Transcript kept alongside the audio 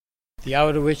The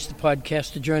hour to which the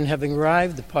podcast adjourned having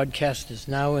arrived, the podcast is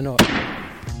now in order.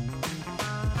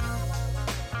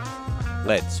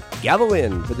 Let's gather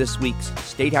in for this week's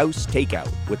State House Takeout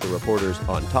with the reporters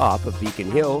on top of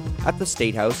Beacon Hill at the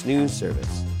State House News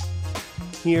Service.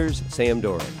 Here's Sam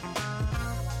Doran.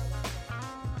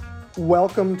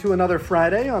 Welcome to another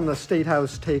Friday on the State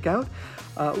House Takeout.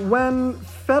 When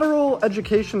Federal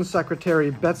Education Secretary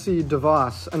Betsy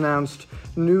DeVos announced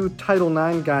new Title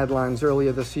IX guidelines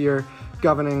earlier this year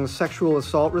governing sexual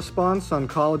assault response on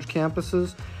college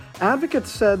campuses, advocates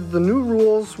said the new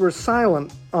rules were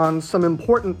silent on some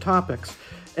important topics,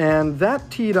 and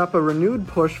that teed up a renewed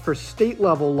push for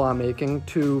state-level lawmaking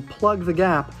to plug the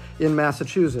gap in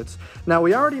Massachusetts. Now,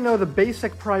 we already know the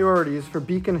basic priorities for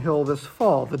Beacon Hill this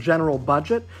fall: the general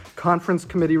budget, conference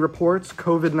committee reports,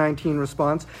 COVID-19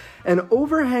 response. An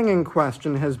overhanging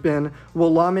question has been,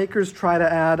 will lawmakers try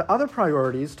to add other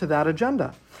priorities to that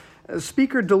agenda?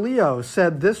 Speaker DeLeo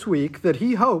said this week that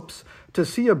he hopes to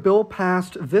see a bill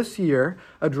passed this year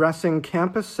addressing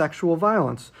campus sexual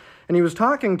violence. And he was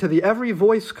talking to the Every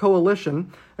Voice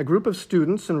Coalition, a group of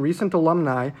students and recent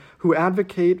alumni who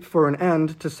advocate for an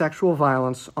end to sexual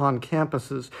violence on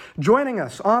campuses. Joining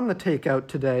us on the Takeout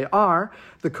today are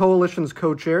the coalition's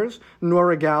co-chairs,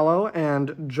 Nora Gallo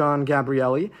and John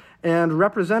Gabrielli, and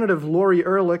Representative Lori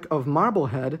Ehrlich of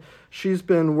Marblehead. She's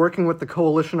been working with the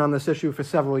coalition on this issue for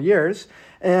several years.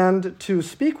 And to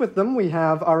speak with them, we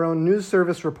have our own news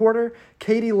service reporter,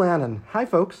 Katie Lannon. Hi,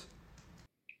 folks.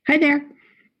 Hi there.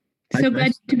 So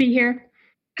glad to be here.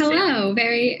 Hello.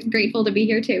 Very grateful to be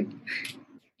here too.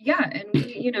 Yeah, and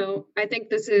I think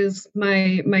this is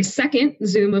my second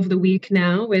Zoom of the week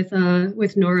now with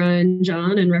Nora and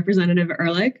John and Representative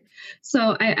Ehrlich.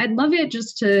 So I'd love it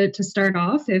just to start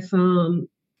off if some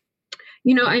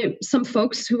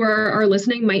folks who are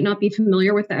listening might not be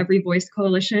familiar with the Every Voice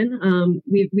Coalition.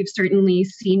 We've certainly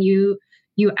seen you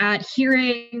at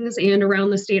hearings and around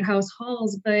the State House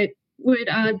halls, but would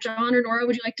John or Nora,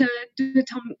 would you like to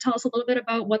tell us a little bit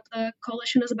about what the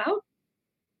coalition is about?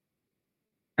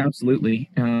 Absolutely.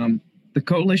 The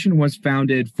coalition was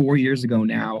founded 4 years ago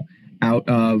now, out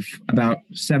of about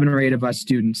 7 or 8 of us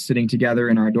students sitting together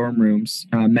in our dorm rooms,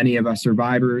 many of us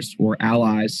survivors or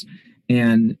allies,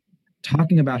 and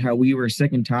talking about how we were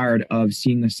sick and tired of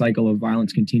seeing the cycle of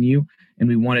violence continue, and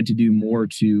we wanted to do more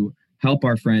to help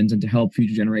our friends and to help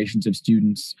future generations of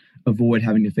students avoid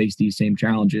having to face these same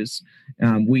challenges.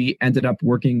 We ended up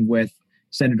working with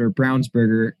Senator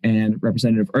Brownsberger and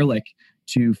Representative Ehrlich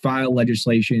to file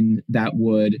legislation that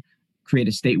would create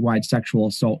a statewide sexual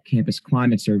assault campus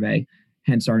climate survey,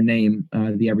 hence our name,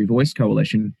 the Every Voice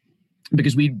Coalition,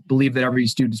 because we believe that every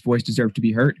student's voice deserves to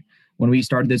be heard. When we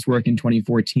started this work in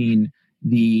 2014,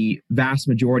 the vast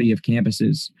majority of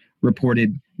campuses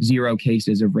reported 0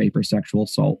 cases of rape or sexual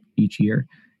assault each year.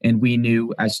 And we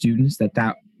knew as students that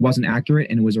that wasn't accurate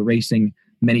and was erasing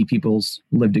many people's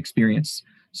lived experience.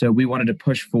 So we wanted to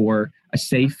push for a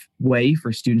safe way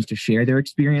for students to share their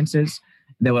experiences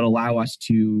that would allow us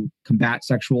to combat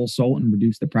sexual assault and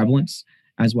reduce the prevalence,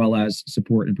 as well as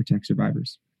support and protect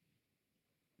survivors.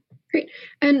 Great.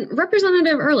 And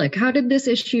Representative Ehrlich, how did this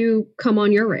issue come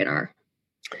on your radar?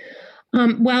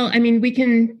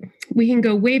 We can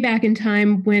go way back in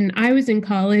time. When I was in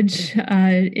college,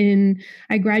 I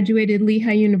graduated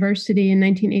Lehigh University in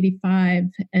 1985,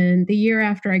 and the year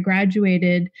after I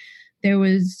graduated, there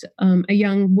was a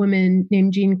young woman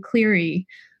named Jean Cleary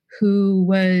who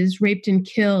was raped and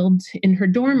killed in her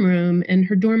dorm room, and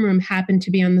her dorm room happened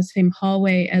to be on the same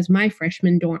hallway as my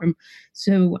freshman dorm.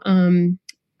 So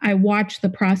I watched the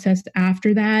process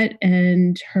after that,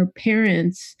 and her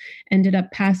parents ended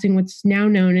up passing what's now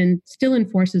known and still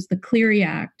enforces the Cleary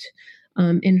Act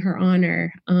in her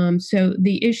honor. So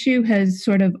the issue has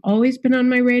sort of always been on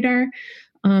my radar.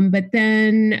 But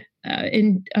then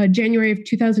in January of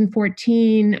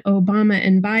 2014, Obama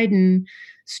and Biden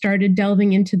started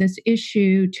delving into this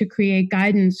issue to create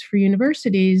guidance for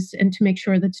universities and to make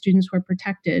sure that students were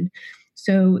protected.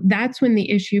 So that's when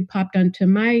the issue popped onto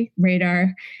my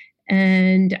radar.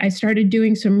 And I started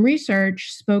doing some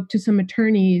research, spoke to some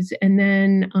attorneys, and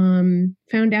then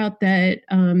found out that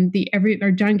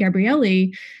John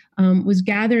Gabrielli was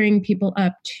gathering people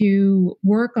up to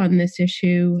work on this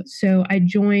issue. So I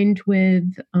joined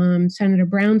with Senator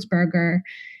Brownsberger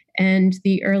and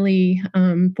the early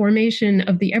formation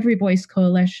of the Every Voice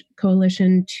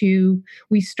Coalition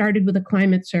we started with a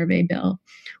climate survey bill,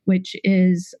 which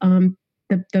is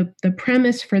the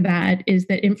premise for that is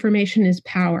that information is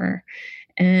power.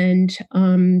 And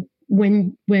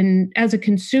when as a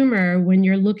consumer, when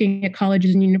you're looking at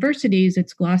colleges and universities,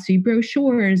 it's glossy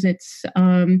brochures, it's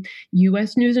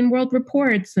U.S. News and World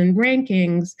Reports and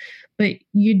rankings, but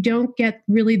you don't get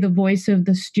really the voice of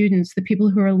the students, the people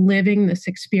who are living this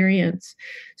experience.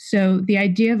 So the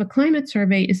idea of a climate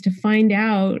survey is to find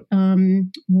out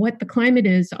what the climate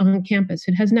is on campus.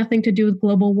 It has nothing to do with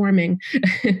global warming.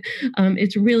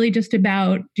 It's really just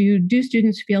about, do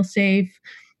students feel safe?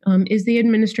 Is the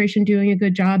administration doing a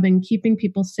good job in keeping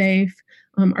people safe?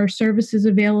 Are services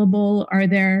available? Are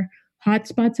there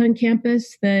hotspots on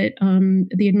campus that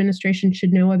the administration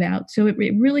should know about? So it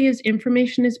really is,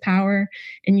 information is power,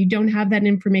 and you don't have that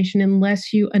information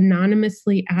unless you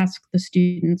anonymously ask the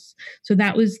students. So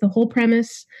that was the whole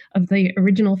premise of the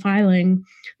original filing,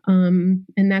 and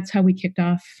that's how we kicked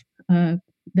off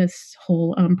this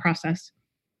whole process.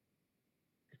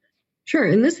 Sure.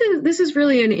 And this is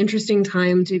really an interesting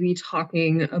time to be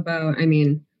talking about. I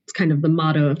mean, it's kind of the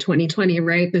motto of 2020,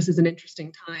 right? This is an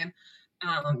interesting time.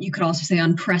 You could also say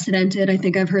unprecedented. I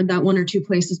think I've heard that one or two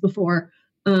places before.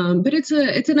 But it's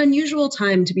an unusual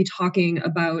time to be talking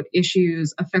about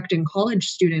issues affecting college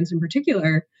students in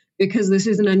particular, because this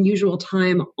is an unusual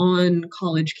time on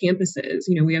college campuses.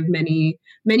 You know, we have many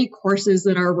courses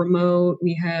that are remote.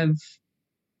 We have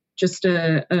just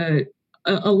a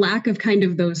lack of kind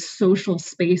of those social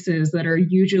spaces that are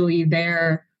usually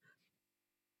there.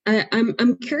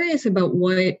 I'm curious about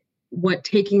what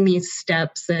taking these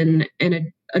steps and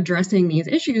addressing these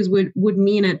issues would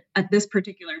mean at this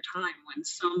particular time, when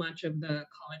so much of the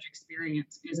college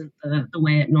experience isn't the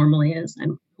way it normally is.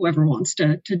 And whoever wants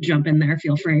to jump in there,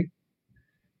 feel free.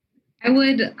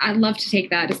 I'd love to take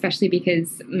that, especially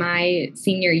because my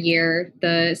senior year,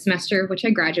 the semester which I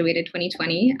graduated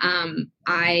 2020,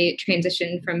 I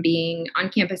transitioned from being on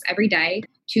campus every day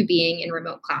to being in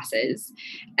remote classes.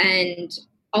 And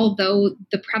although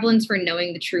the prevalence for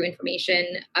knowing the true information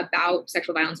about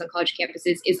sexual violence on college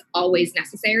campuses is always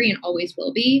necessary and always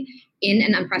will be, in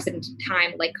an unprecedented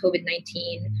time like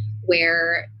COVID-19,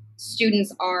 where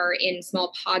students are in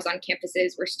small pods on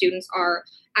campuses, where students are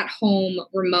at home,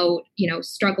 remote,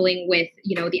 struggling with,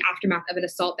 the aftermath of an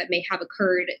assault that may have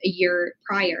occurred a year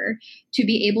prior, to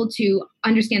be able to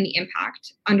understand the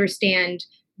impact, understand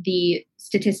the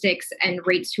statistics and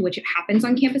rates to which it happens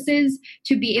on campuses,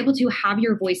 to be able to have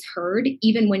your voice heard,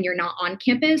 even when you're not on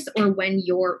campus or when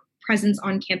your presence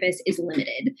on campus is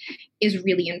limited, is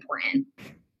really important.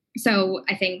 So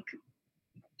I think,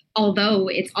 although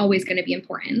it's always going to be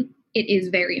important, it is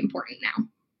very important now.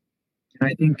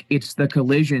 I think it's the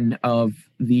collision of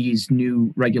these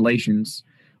new regulations,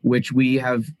 which we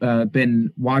have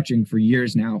been watching for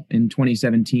years now. In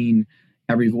 2017,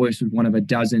 Every Voice was one of a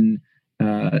dozen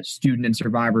student and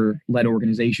survivor-led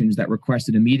organizations that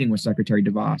requested a meeting with Secretary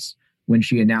DeVos when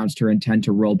she announced her intent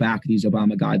to roll back these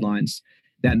Obama guidelines.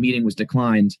 That meeting was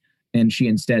declined, and she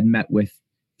instead met with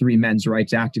 3 men's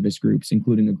rights activist groups,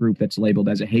 including a group that's labeled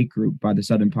as a hate group by the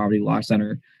Southern Poverty Law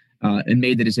Center, and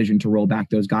made the decision to roll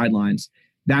back those guidelines.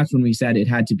 That's when we said it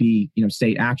had to be,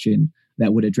 state action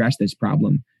that would address this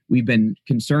problem. We've been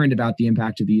concerned about the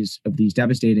impact of these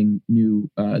devastating new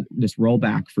this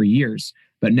rollback for years,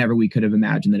 but never we could have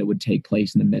imagined that it would take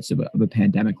place in the midst of a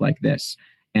pandemic like this.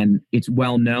 And it's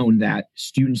well known that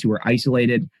students who are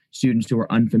isolated, students who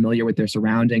are unfamiliar with their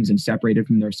surroundings and separated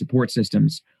from their support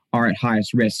systems, are at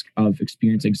highest risk of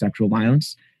experiencing sexual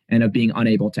violence and of being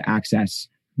unable to access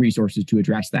resources to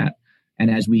address that. And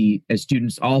as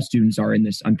students, all students are in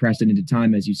this unprecedented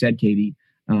time, as you said, Katie,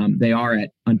 they are at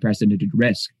unprecedented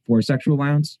risk for sexual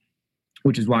violence,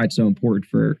 which is why it's so important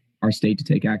for our state to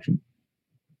take action.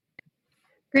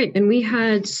 Great. And we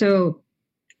had,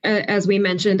 as we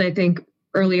mentioned, I think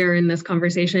earlier in this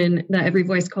conversation, the Every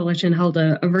Voice Coalition held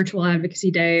a virtual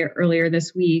advocacy day earlier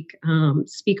this week.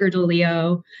 Speaker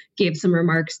DeLeo gave some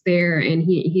remarks there, and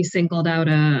he singled out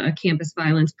a campus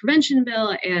violence prevention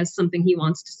bill as something he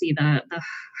wants to see the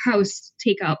House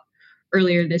take up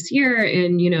earlier this year.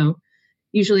 And,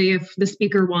 usually if the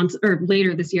speaker wants, or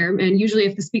later this year, and usually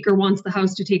if the speaker wants the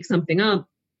House to take something up,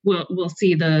 we'll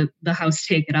see the House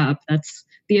take it up. That's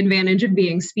the advantage of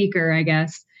being speaker, I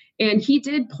guess. And he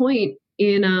did point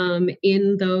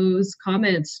in those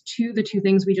comments to the 2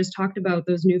 things we just talked about,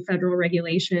 those new federal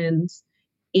regulations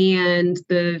and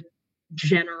the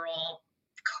general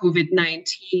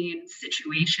COVID-19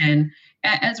 situation,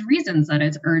 as reasons that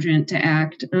it's urgent to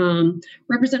act.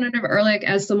 Representative Ehrlich,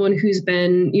 as someone who's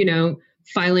been,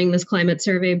 filing this climate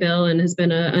survey bill and has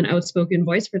been an outspoken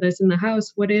voice for this in the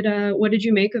House, what did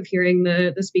you make of hearing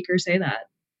the speaker say that?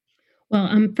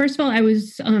 Well, first of all, I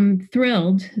was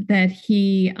thrilled that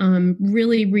he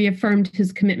really reaffirmed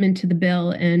his commitment to the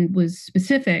bill and was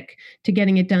specific to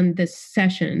getting it done this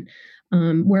session.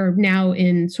 We're now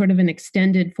in sort of an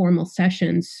extended formal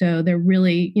session, so they're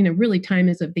really, really time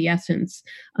is of the essence.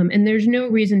 And there's no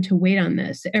reason to wait on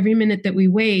this. Every minute that we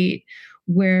wait,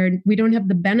 where we don't have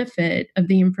the benefit of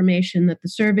the information that the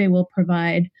survey will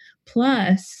provide,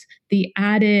 plus the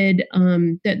added,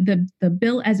 the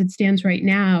bill as it stands right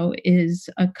now is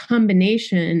a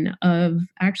combination of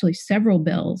actually several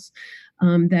bills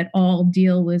that all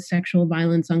deal with sexual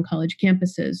violence on college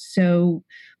campuses. So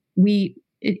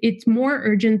it's more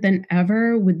urgent than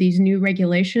ever with these new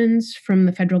regulations from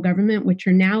the federal government, which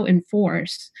are now in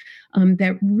force,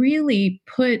 that really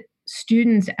put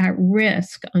students at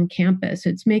risk on campus.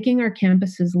 It's making our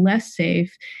campuses less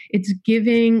safe. It's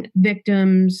giving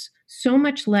victims so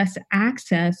much less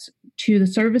access to the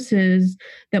services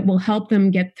that will help them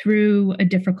get through a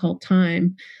difficult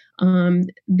time.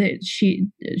 That she,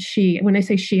 when I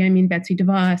say she, I mean Betsy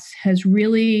DeVos, has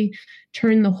really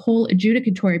turned the whole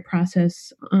adjudicatory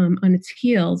process on its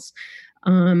heels.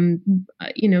 Where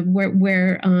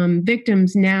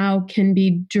victims now can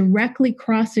be directly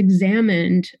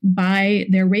cross-examined by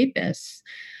their rapists,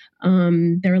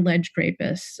 their alleged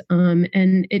rapists,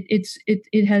 and it's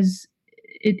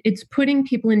putting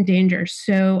people in danger.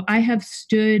 So I have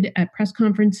stood at press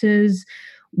conferences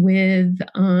with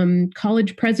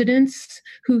college presidents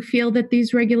who feel that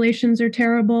these regulations are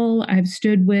terrible. I've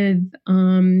stood with,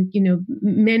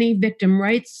 many victim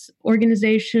rights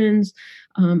organizations,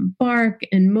 BARC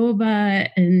and MOVA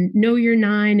and Know Your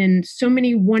Nine, and so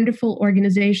many wonderful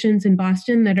organizations in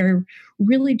Boston that are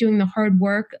really doing the hard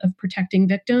work of protecting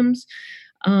victims.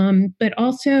 But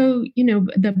also,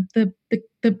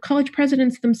 the college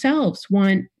presidents themselves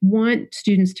want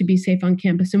students to be safe on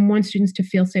campus and want students to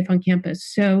feel safe on campus.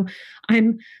 So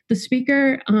the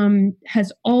speaker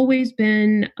has always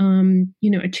been,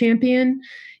 a champion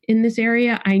in this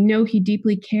area. I know he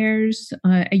deeply cares.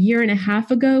 A year and a half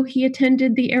ago, he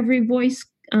attended the Every Voice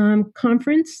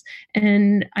conference,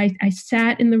 and I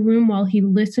sat in the room while he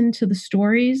listened to the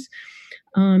stories.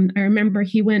 I remember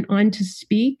he went on to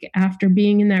speak after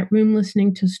being in that room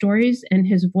listening to stories, and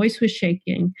his voice was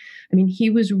shaking. I mean, he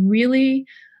was really,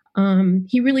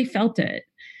 he really felt it,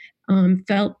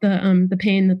 felt the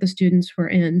pain that the students were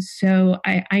in. So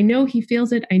I know he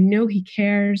feels it. I know he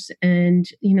cares. And,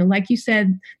 like you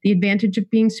said, the advantage of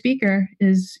being speaker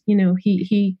is,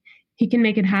 he can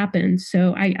make it happen.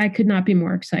 So I could not be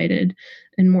more excited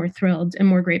and more thrilled and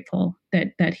more grateful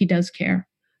that he does care.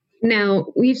 Now,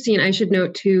 we've seen, I should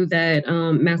note too, that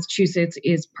Massachusetts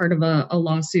is part of a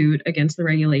lawsuit against the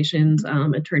regulations.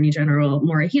 Attorney General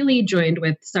Maura Healey joined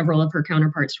with several of her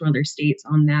counterparts from other states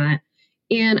on that.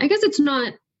 And I guess it's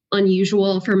not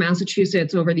unusual for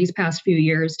Massachusetts over these past few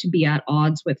years to be at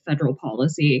odds with federal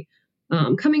policy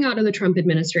coming out of the Trump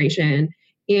administration.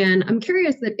 And I'm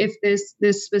curious that if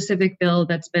this specific bill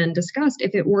that's been discussed,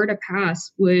 if it were to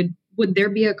pass, would there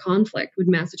be a conflict? Would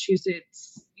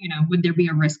Massachusetts, would there be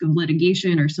a risk of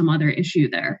litigation or some other issue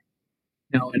there?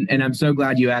 No, and I'm so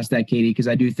glad you asked that, Katie, because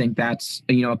I do think that's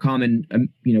a common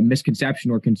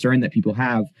misconception or concern that people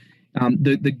have.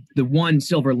 The one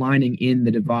silver lining in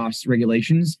the DeVos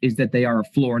regulations is that they are a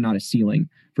floor, not a ceiling,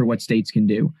 for what states can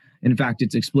do. In fact,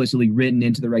 it's explicitly written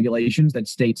into the regulations that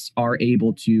states are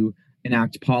able to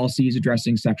enact policies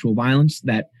addressing sexual violence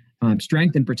that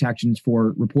strengthen protections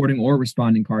for reporting or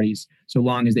responding parties, so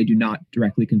long as they do not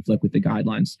directly conflict with the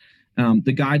guidelines.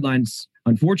 The guidelines,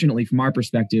 unfortunately, from our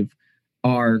perspective,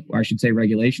 are, or I should say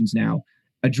regulations now,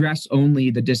 address only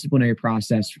the disciplinary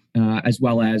process as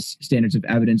well as standards of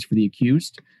evidence for the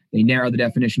accused. They narrow the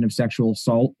definition of sexual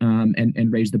assault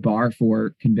and raise the bar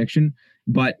for conviction.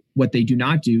 But what they do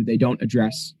not do, they don't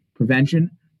address prevention,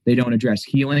 they don't address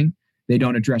healing, they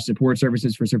don't address support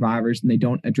services for survivors, and they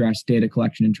don't address data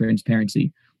collection and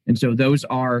transparency. And so those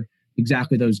are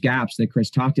exactly those gaps that Chris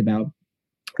talked about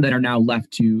that are now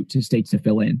left to states to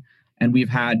fill in. And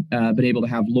we've been able to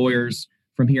have lawyers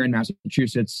from here in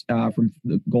Massachusetts, from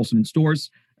the Golson and Storrs,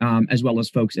 as well as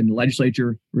folks in the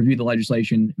legislature, review the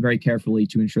legislation very carefully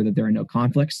to ensure that there are no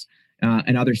conflicts.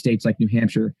 And other states like New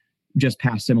Hampshire just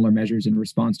passed similar measures in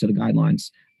response to the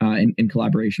guidelines in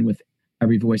collaboration with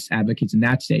Every Voice advocates in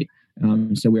that state.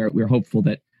 So we're hopeful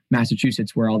that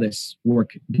Massachusetts, where all this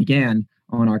work began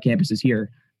on our campuses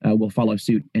here, will follow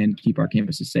suit and keep our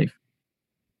campuses safe.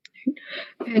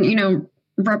 And,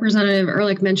 Representative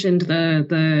Ehrlich mentioned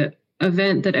the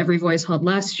event that Every Voice held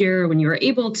last year when you were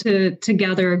able to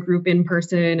gather a group in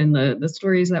person and the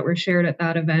stories that were shared at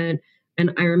that event.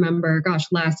 And I remember,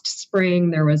 last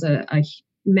spring, there was a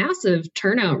massive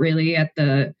turnout really at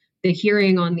the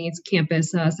hearing on these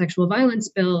campus sexual violence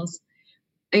bills.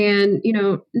 And,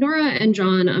 Nora and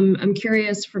John, I'm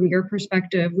curious from your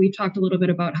perspective. We talked a little bit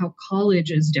about how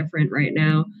college is different right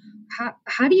now.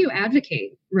 How do you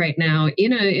advocate right now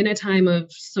in a time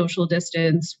of social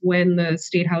distance when the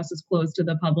State House is closed to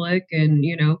the public and,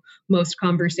 most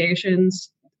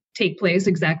conversations take place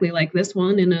exactly like this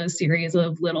one in a series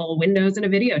of little windows in a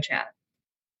video chat?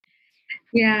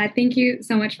 Yeah, thank you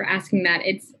so much for asking that.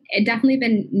 It's definitely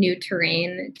been new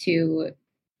terrain to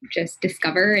just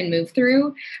discover and move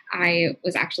through. I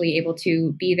was actually able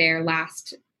to be there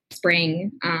last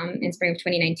spring, in spring of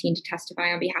 2019, to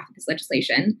testify on behalf of this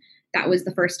legislation. That was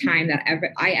the first time that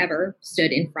I ever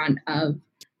stood in front of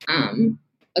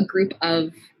a group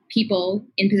of people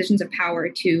in positions of power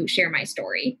to share my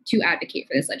story, to advocate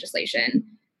for this legislation.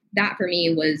 That for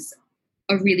me was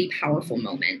a really powerful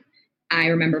moment. I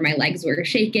remember my legs were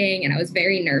shaking and I was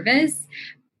very nervous.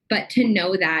 But to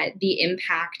know that the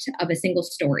impact of a single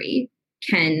story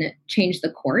can change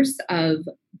the course of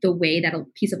the way that a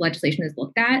piece of legislation is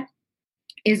looked at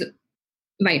is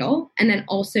vital. And then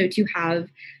also to have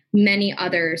many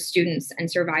other students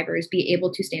and survivors be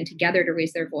able to stand together to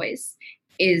raise their voice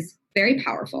is very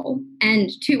powerful. And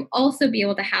to also be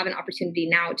able to have an opportunity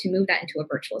now to move that into a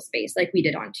virtual space like we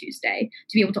did on Tuesday,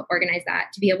 to be able to organize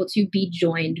that, to be able to be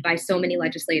joined by so many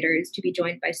legislators, to be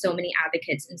joined by so many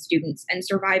advocates and students and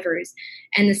survivors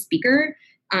and the speaker,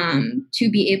 to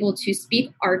be able to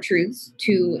speak our truths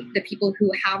to the people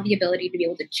who have the ability to be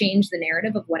able to change the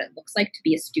narrative of what it looks like to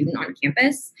be a student on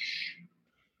campus.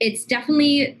 It's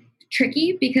definitely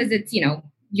tricky because it's,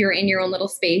 you're in your own little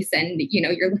space and,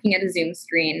 you're looking at a Zoom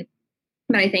screen.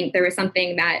 But I think there was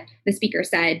something that the speaker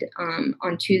said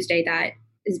on Tuesday that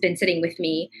has been sitting with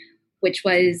me, which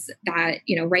was that,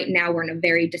 right now we're in a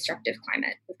very disruptive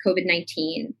climate with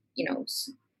COVID-19,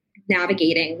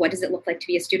 navigating what does it look like to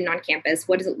be a student on campus?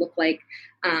 What does it look like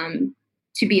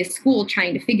to be a school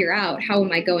trying to figure out how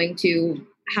am I going to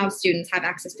have students have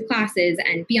access to classes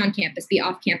and be on campus, be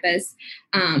off campus?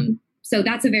 So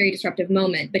that's a very disruptive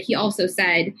moment. But he also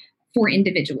said for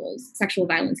individuals, sexual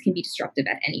violence can be disruptive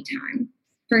at any time.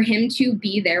 For him to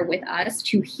be there with us,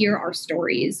 to hear our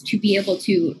stories, to be able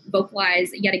to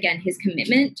vocalize yet again his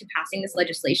commitment to passing this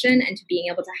legislation and to being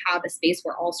able to have a space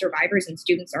where all survivors and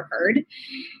students are heard.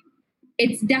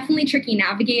 It's definitely tricky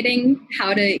navigating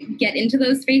how to get into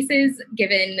those spaces,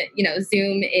 given,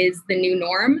 Zoom is the new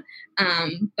norm.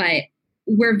 But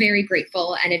we're very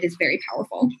grateful and it is very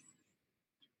powerful.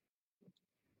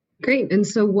 Great. And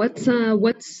so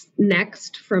what's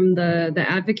next from the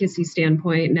advocacy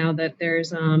standpoint now that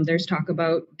there's talk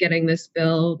about getting this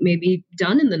bill maybe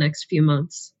done in the next few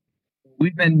months?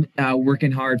 We've been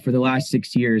working hard for the last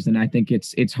 6 years, and I think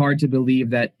it's hard to believe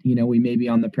that, we may be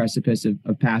on the precipice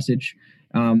of passage.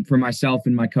 For myself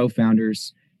and my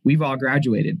co-founders, we've all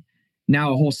graduated.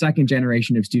 Now a whole second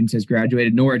generation of students has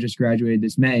graduated. Nora just graduated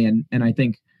this May, and I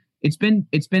think it's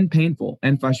been painful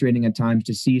and frustrating at times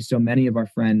to see so many of our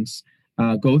friends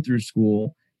go through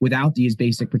school without these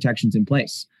basic protections in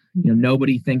place.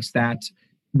 Nobody thinks that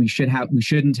we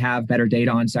shouldn't have better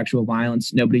data on sexual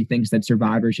violence. Nobody thinks that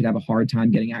survivors should have a hard time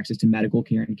getting access to medical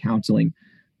care and counseling.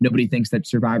 Nobody thinks that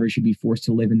survivors should be forced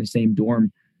to live in the same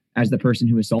dorm as the person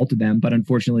who assaulted them. But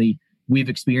unfortunately, we've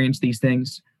experienced these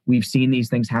things. We've seen these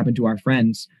things happen to our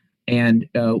friends, and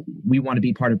we want to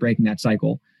be part of breaking that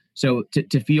cycle. So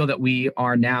to feel that we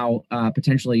are now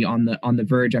potentially on the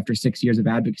verge after 6 years of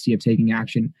advocacy of taking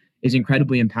action is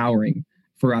incredibly empowering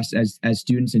for us as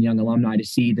students and young alumni to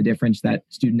see the difference that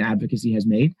student advocacy has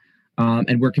made.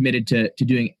 And we're committed to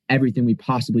doing everything we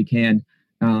possibly can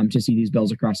to see these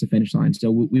bills across the finish line.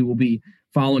 So we will be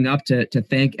following up to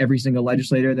thank every single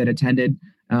legislator that attended.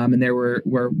 And there were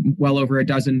well over a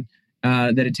dozen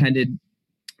that attended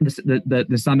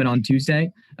the summit on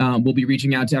Tuesday. We'll be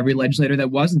reaching out to every legislator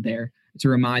that wasn't there to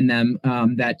remind them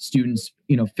that students,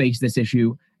 face this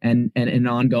issue and in an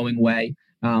ongoing way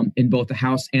in both the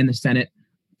House and the Senate.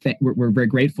 We're very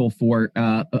grateful for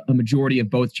a majority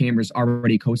of both chambers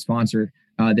already co-sponsor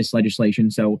this legislation.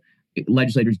 So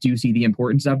legislators do see the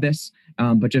importance of this,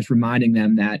 but just reminding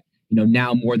them that,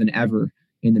 now more than ever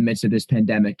in the midst of this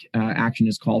pandemic, action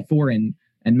is called for, and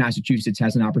Massachusetts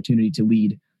has an opportunity to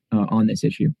lead on this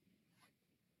issue.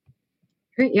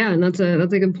 Great, yeah, and that's a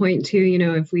good point too.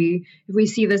 If we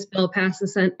see this bill pass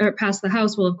the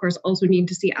House, we'll of course also need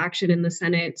to see action in the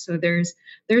Senate. So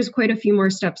there's quite a few more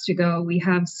steps to go. We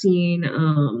have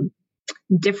seen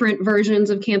different versions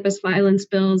of campus violence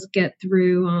bills get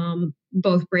through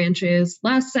both branches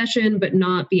last session, but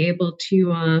not be able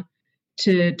to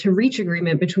reach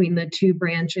agreement between the two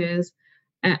branches.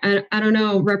 I don't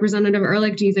know, Representative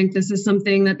Ehrlich, do you think this is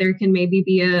something that there can maybe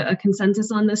be a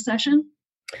consensus on this session?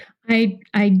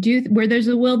 I do. Where there's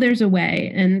a will, there's a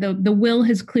way. And the will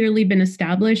has clearly been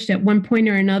established at one point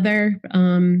or another.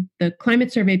 The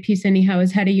climate survey piece, anyhow,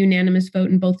 has had a unanimous vote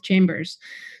in both chambers.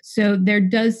 So there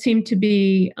does seem to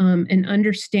be an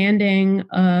understanding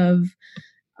of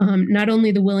not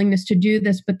only the willingness to do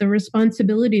this, but the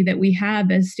responsibility that we have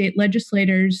as state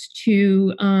legislators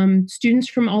to students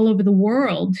from all over the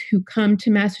world who come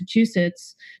to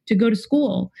Massachusetts to go to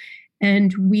school.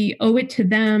 And we owe it to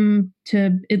them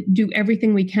to do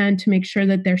everything we can to make sure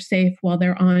that they're safe while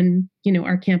they're on,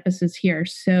 our campuses here.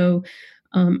 So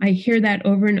I hear that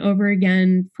over and over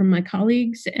again from my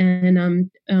colleagues.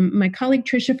 And my colleague,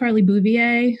 Tricia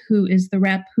Farley-Bouvier, who is the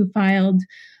rep who filed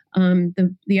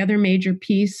the other major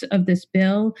piece of this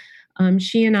bill,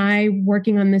 she and I,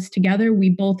 working on this together,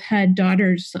 we both had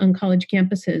daughters on college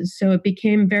campuses. So it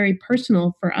became very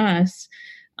personal for us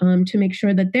to make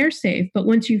sure that they're safe. But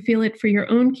once you feel it for your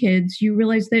own kids, you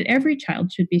realize that every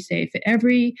child should be safe.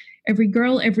 Every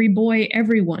girl, every boy,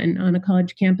 everyone on a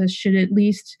college campus should at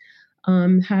least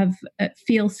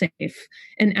feel safe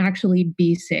and actually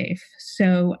be safe.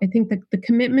 So I think that the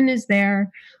commitment is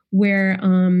there where,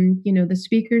 the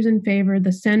speaker's in favor.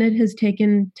 The Senate has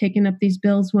taken up these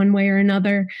bills one way or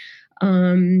another,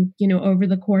 over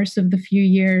the course of the few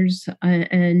years.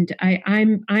 And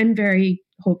I'm very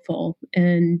hopeful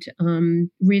and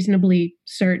reasonably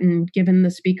certain, given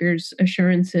the speaker's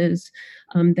assurances,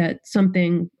 that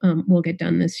something will get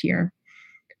done this year.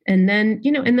 And then,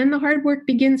 the hard work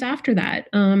begins after that.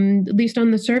 At least on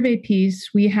the survey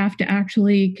piece, we have to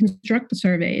actually construct the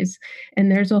surveys.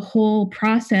 And there's a whole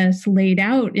process laid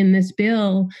out in this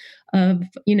bill of,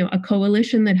 a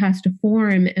coalition that has to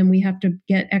form, and we have to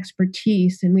get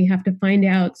expertise, and we have to find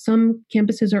out. Some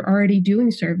campuses are already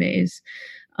doing surveys.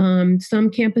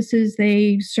 Some campuses,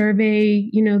 they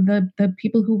survey, the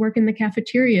people who work in the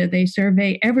cafeteria. They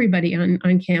survey everybody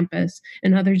on campus,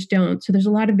 and others don't. So there's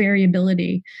a lot of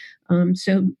variability.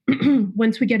 So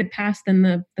once we get it passed, then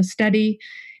the study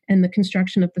and the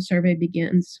construction of the survey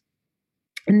begins.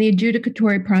 And the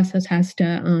adjudicatory process has to,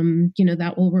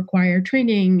 that will require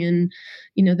training, and,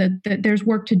 that there's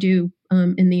work to do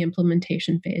in the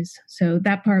implementation phase. So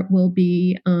that part will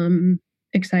be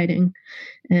exciting,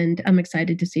 and I'm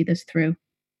excited to see this through.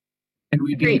 And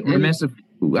we'd be remiss if,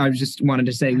 I just wanted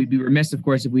to say, we'd be remiss, of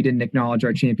course, if we didn't acknowledge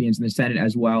our champions in the Senate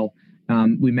as well.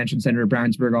 We mentioned Senator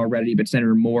Brownsburg already, but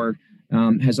Senator Moore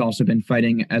has also been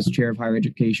fighting as chair of higher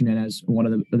education and as one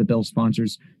of the bill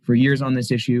sponsors for years on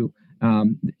this issue.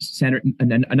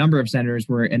 A number of senators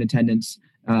were in attendance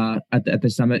at the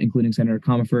summit, including Senator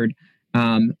Comerford,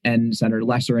 and Senator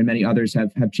Lesser, and many others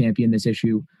have championed this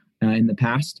issue in the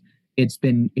past. It's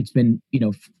been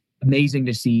amazing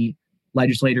to see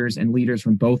legislators and leaders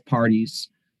from both parties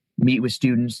meet with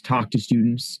students, talk to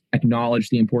students, acknowledge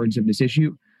the importance of this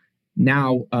issue.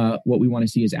 Now, what we want to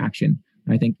see is action.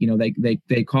 I think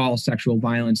they call sexual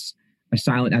violence a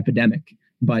silent epidemic,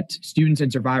 but students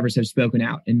and survivors have spoken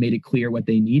out and made it clear what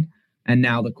they need. And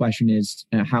now the question is,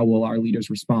 how will our leaders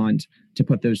respond to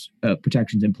put those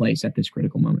protections in place at this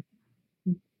critical moment?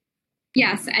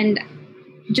 Yes, and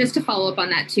just to follow up on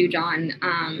that too, John,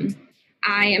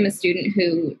 I am a student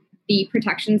who the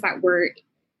protections that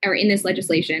are in this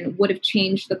legislation would have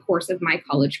changed the course of my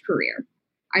college career.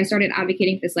 I started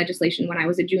advocating for this legislation when I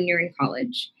was a junior in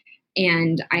college,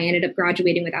 and I ended up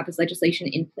graduating without this legislation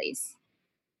in place.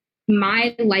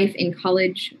 My life in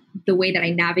college, the way that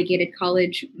I navigated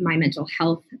college, my mental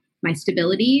health, my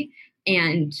stability,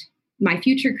 and my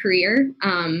future career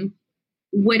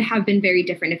would have been very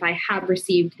different if I had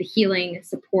received the healing,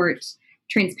 support,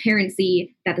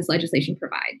 transparency that this legislation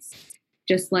provides.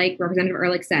 Just like Representative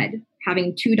Ehrlich said,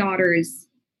 having two daughters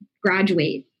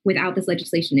graduate without this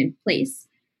legislation in place,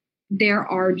 there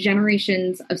are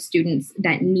generations of students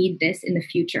that need this in the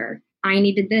future. I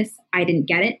needed this. I didn't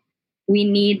get it. We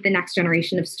need the next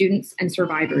generation of students and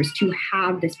survivors to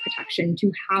have this protection,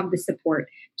 to have the support,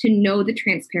 to know the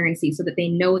transparency so that they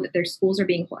know that their schools are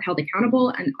being held accountable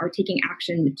and are taking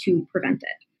action to prevent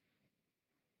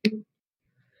it.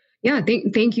 Yeah,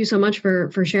 thank you so much for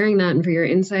sharing that and for your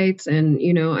insights. And,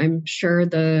 I'm sure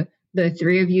the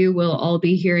three of you will all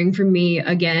be hearing from me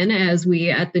again as we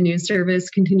at the news service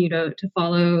continue to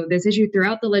follow this issue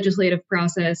throughout the legislative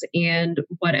process and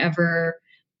whatever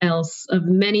else of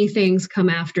many things come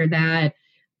after that.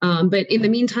 But in the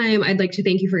meantime, I'd like to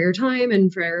thank you for your time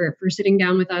and for sitting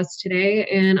down with us today.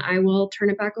 And I will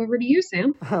turn it back over to you,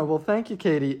 Sam. Well, thank you,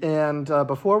 Katie. And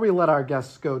before we let our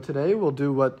guests go today, we'll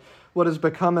do what has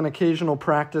become an occasional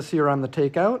practice here on The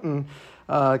Takeout. And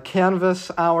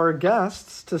canvass our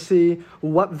guests to see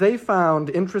what they found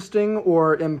interesting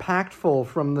or impactful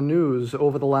from the news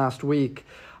over the last week.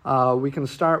 We can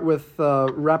start with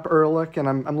Rep. Ehrlich, and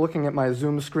I'm looking at my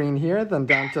Zoom screen here, then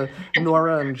down to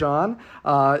Nora and John.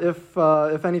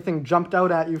 If anything jumped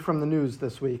out at you from the news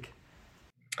this week.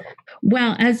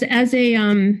 Well, as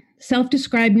a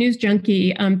self-described news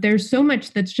junkie, there's so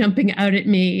much that's jumping out at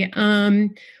me.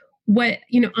 On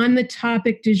the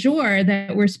topic du jour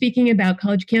that we're speaking about,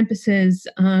 college campuses,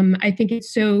 I think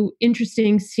it's so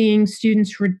interesting seeing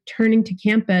students returning to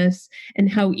campus and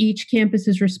how each campus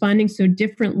is responding so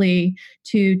differently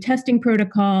to testing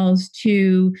protocols,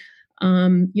 to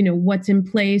what's in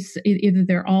place. Either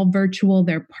they're all virtual,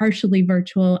 they're partially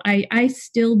virtual. I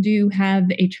still do have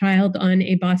a child on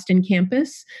a Boston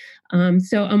campus.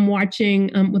 So I'm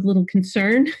watching with a little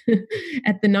concern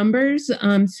at the numbers.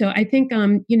 So I think,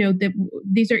 that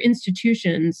these are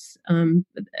institutions and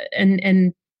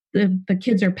the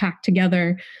kids are packed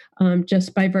together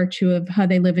just by virtue of how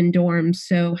they live in dorms.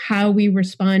 So how we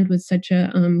respond with such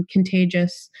a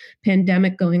contagious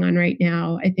pandemic going on right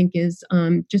now, I think is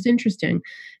just interesting.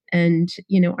 And,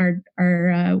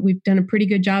 we've done a pretty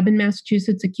good job in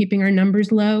Massachusetts at keeping our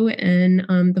numbers low, and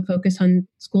the focus on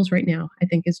schools right now, I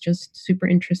think, is just super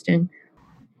interesting.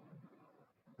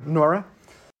 Nora?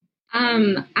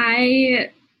 I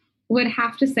would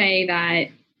have to say that,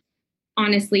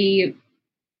 honestly,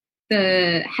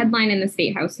 the headline in the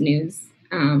State House News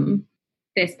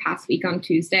this past week on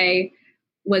Tuesday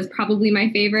was probably my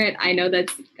favorite. I know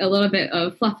that's a little bit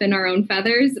of fluff in our own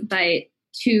feathers, but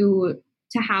to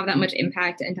have that much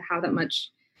impact and to have that much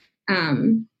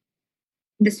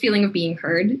this feeling of being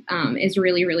heard is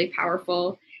really, really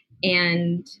powerful.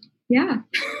 And yeah.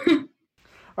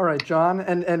 All right, John,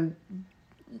 and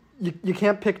you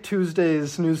can't pick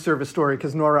Tuesday's news service story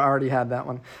because Nora already had that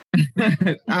one.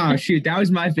 Oh shoot, that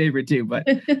was my favorite too. But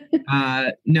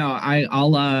no,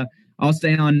 I'll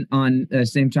stay on the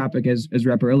same topic as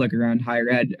Rep. Ehrlich around higher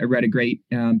ed. I read a great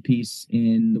piece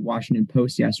in the Washington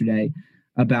Post yesterday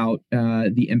about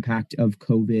the impact of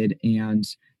COVID and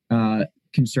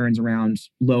concerns around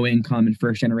low income and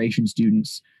first generation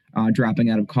students dropping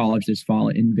out of college this fall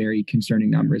in very concerning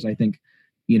numbers. I think,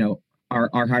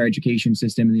 our higher education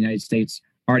system in the United States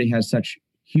already has such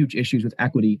huge issues with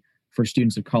equity for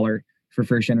students of color, for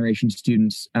first generation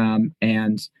students,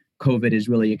 and COVID is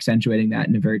really accentuating that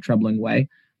in a very troubling way.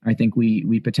 I think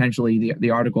we potentially, the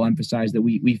article emphasized that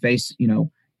we face,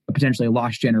 potentially a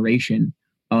lost generation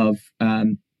of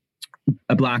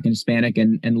a Black and Hispanic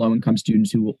and low-income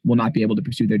students who will not be able to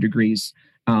pursue their degrees.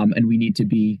 And we need to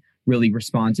be really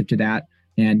responsive to that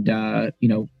and,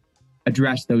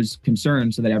 address those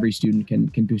concerns so that every student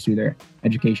can pursue their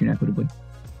education equitably.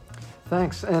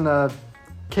 Thanks. And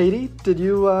Katie, did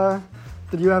you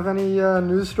have any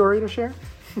news story to share?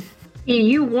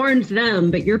 You warned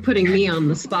them, but you're putting me on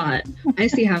the spot. I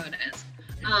see how it is.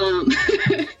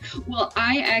 Well,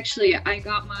 I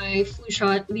got my flu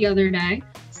shot the other day.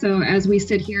 So as we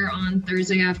sit here on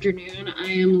Thursday afternoon, I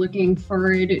am looking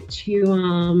forward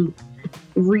to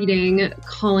reading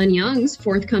Colin Young's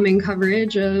forthcoming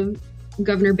coverage of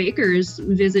Governor Baker's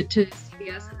visit to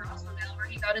CVS in Roslindale, where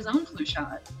he got his own flu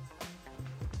shot.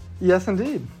 Yes,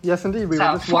 indeed. Yes, indeed. We were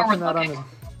just watching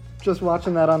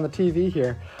that on the TV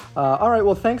here. All right.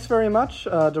 Well, thanks very much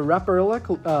to Rep. Ehrlich,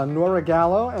 Nora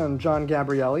Gallo, and John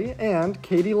Gabrielli, and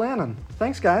Katie Lannon.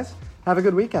 Thanks, guys. Have a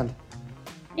good weekend.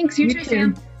 Thanks. You too,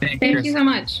 Sam. Thank you so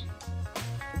much.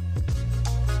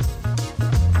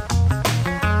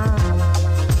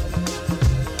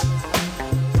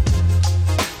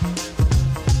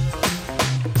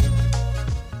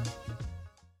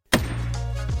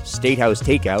 State House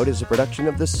Takeout is a production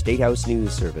of the State House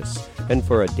News Service. And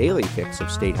for a daily fix of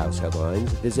State House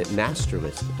headlines, visit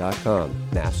Masterlist.com.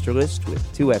 Masterlist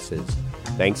with 2 S's.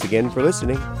 Thanks again for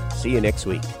listening. See you next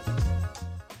week.